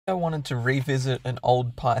I wanted to revisit an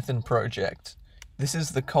old Python project. This is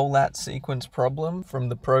the Collatz Sequence problem from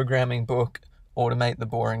the programming book Automate the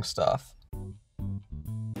Boring Stuff.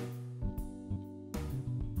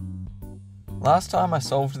 Last time I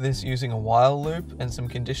solved this using a while loop and some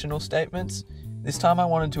conditional statements. This time I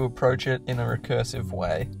wanted to approach it in a recursive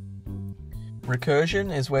way.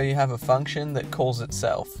 Recursion is where you have a function that calls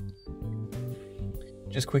itself.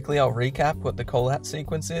 Just quickly, I'll recap what the Collatz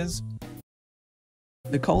sequence is.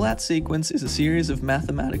 The Collatz sequence is a series of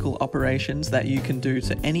mathematical operations that you can do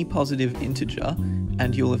to any positive integer,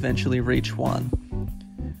 and you'll eventually reach 1.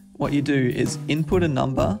 What you do is input a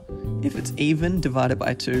number. If it's even, divide it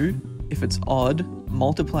by 2. If it's odd,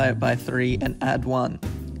 multiply it by 3 and add 1.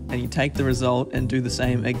 And you take the result and do the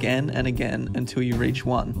same again and again until you reach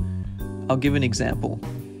 1. I'll give an example.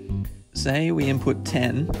 Say we input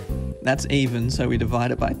 10. That's even, so we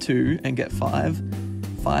divide it by 2 and get 5.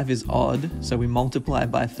 5 is odd, so we multiply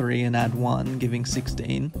by 3 and add 1, giving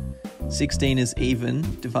 16. 16 is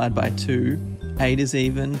even, divide by 2. 8 is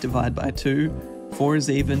even, divide by 2. 4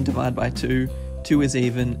 is even, divide by 2. 2 is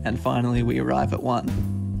even, and finally we arrive at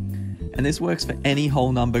 1. And this works for any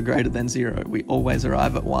whole number greater than 0. We always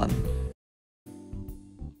arrive at 1.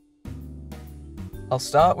 I'll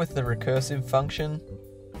start with the recursive function.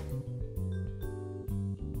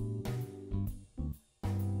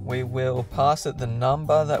 We will pass it the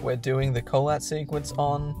number that we're doing the Collatz sequence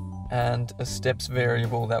on, and a steps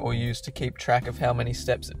variable that we'll use to keep track of how many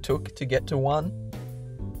steps it took to get to 1.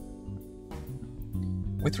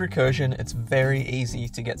 With recursion, it's very easy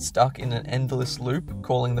to get stuck in an endless loop,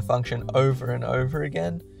 calling the function over and over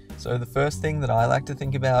again. So the first thing that I like to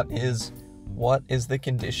think about is, what is the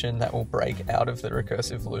condition that will break out of the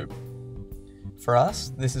recursive loop? For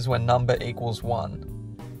us, this is when number equals 1.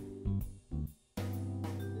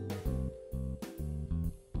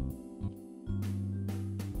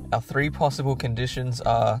 Our 3 possible conditions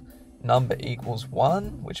are number equals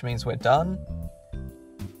 1, which means we're done.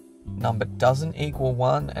 Number doesn't equal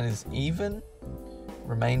 1 and is even.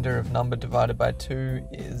 Remainder of number divided by 2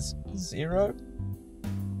 is 0.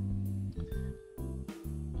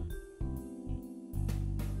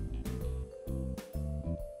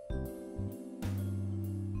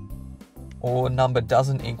 Or number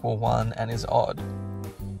doesn't equal 1 and is odd.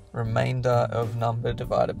 Remainder of number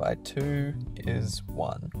divided by 2 is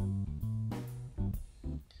 1.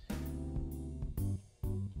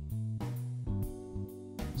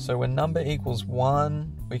 So when number equals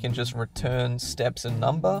 1, we can just return steps and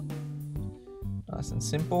number. Nice and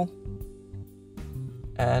simple.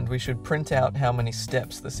 And we should print out how many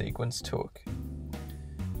steps the sequence took.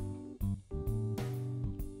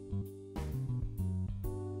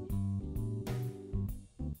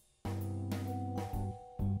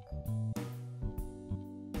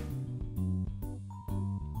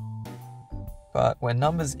 But when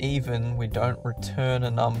number's even, we don't return a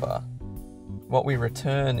number. What we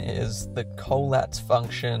return is the Collatz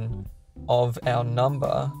function of our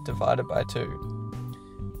number divided by 2.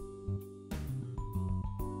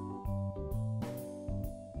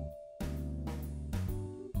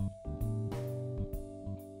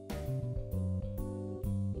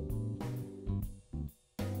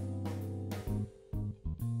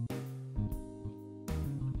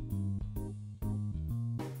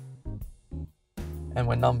 And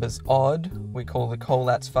when number's odd, we call the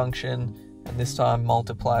Collatz function, and this time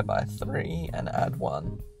multiply by 3 and add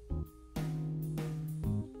 1.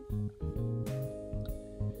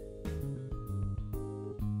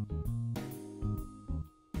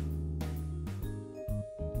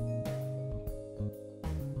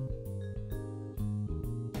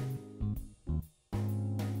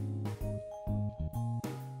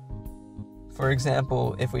 For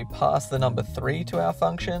example, if we pass the number 3 to our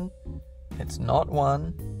function, it's not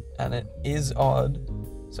 1, and it is odd,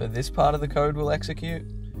 so this part of the code will execute.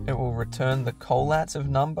 It will return the Collatz of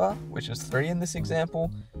number, which is 3 in this example,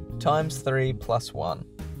 times 3 plus 1,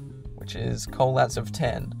 which is Collatz of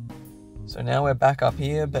 10. So now we're back up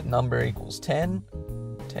here, but number equals 10.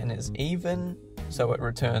 10 is even, so it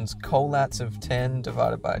returns Collatz of 10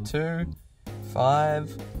 divided by 2,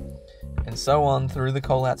 5, and so on through the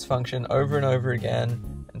Collatz function over and over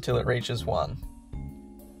again until it reaches 1.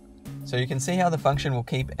 So you can see how the function will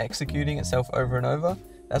keep executing itself over and over.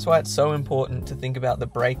 That's why it's so important to think about the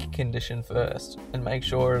break condition first and make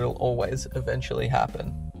sure it'll always eventually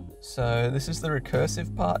happen. So this is the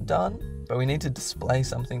recursive part done, but we need to display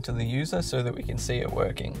something to the user so that we can see it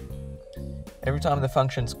working. Every time the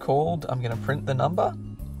function's called, I'm going to print the number,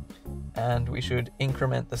 and we should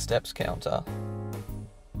increment the steps counter.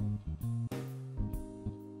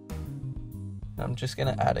 I'm just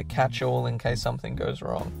going to add a catch-all in case something goes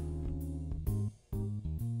wrong.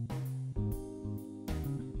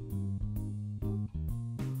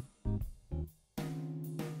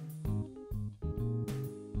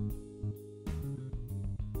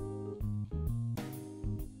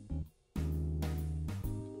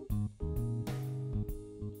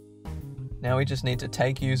 Now we just need to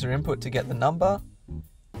take user input to get the number.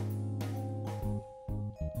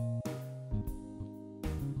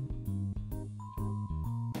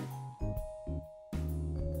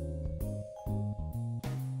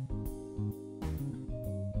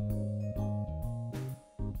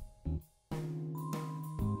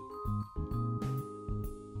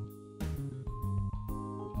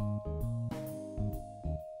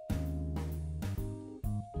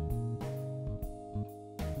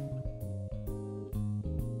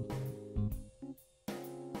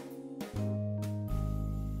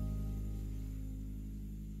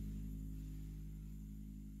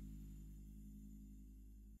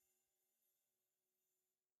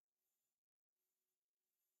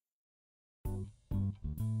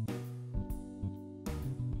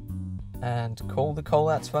 And call the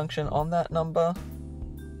Collatz function on that number.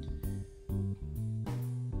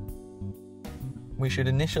 We should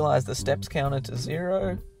initialize the steps counter to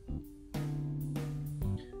 0.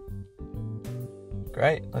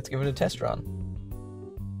 Great, let's give it a test run.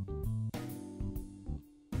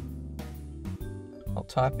 I'll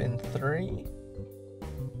type in 3.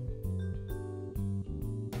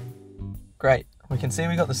 Great, we can see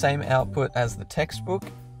we got the same output as the textbook.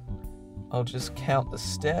 I'll just count the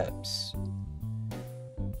steps.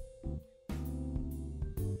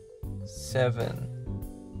 7.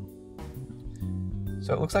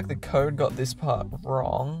 So it looks like the code got this part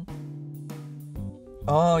wrong.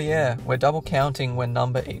 Oh yeah, we're double counting when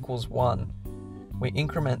number equals 1. We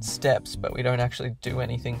increment steps, but we don't actually do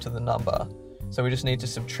anything to the number. So we just need to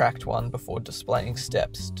subtract 1 before displaying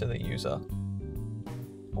steps to the user.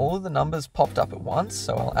 All of the numbers popped up at once,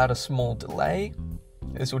 so I'll add a small delay.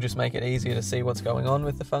 This will just make it easier to see what's going on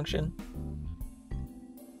with the function.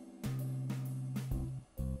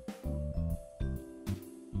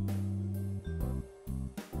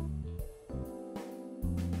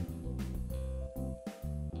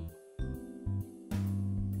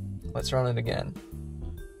 Let's run it again.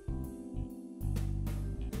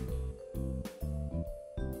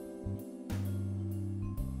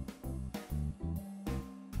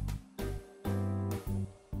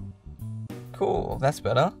 Cool, that's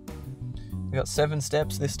better. We got 7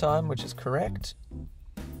 steps this time, which is correct.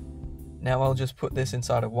 Now I'll just put this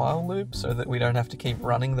inside a while loop so that we don't have to keep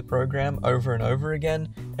running the program over and over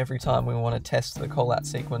again every time we want to test the Collatz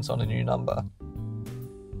sequence on a new number.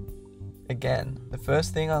 Again, the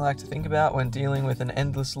first thing I like to think about when dealing with an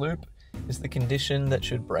endless loop is the condition that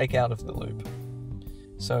should break out of the loop.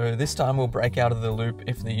 So this time we'll break out of the loop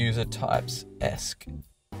if the user types esc.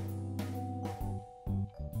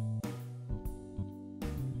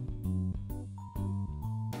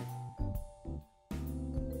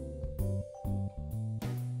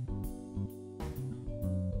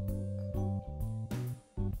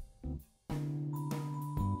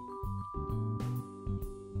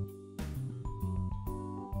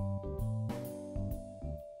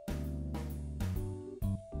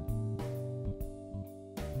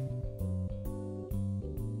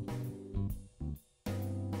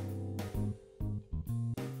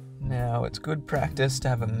 Now it's good practice to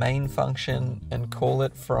have a main function and call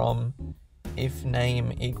it from if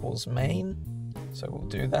name equals main, so we'll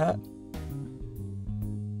do that.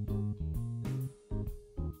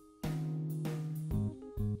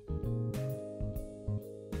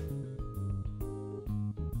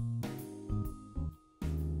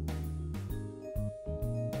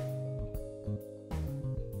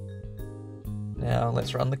 Now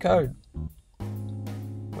let's run the code.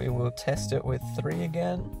 We will test it with 3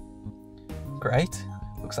 again. Great,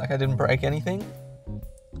 looks like I didn't break anything.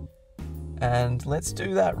 And let's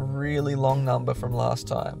do that really long number from last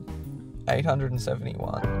time,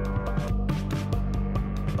 871.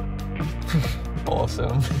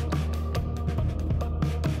 Awesome.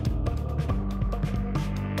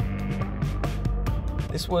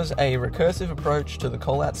 This was a recursive approach to the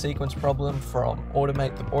Collatz sequence problem from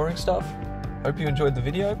Automate the Boring Stuff. Hope you enjoyed the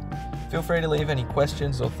video. Feel free to leave any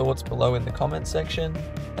questions or thoughts below in the comments section.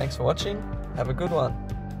 Thanks for watching. Have a good one.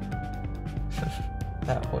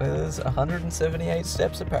 That was 178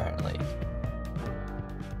 steps apparently.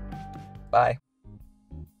 Bye.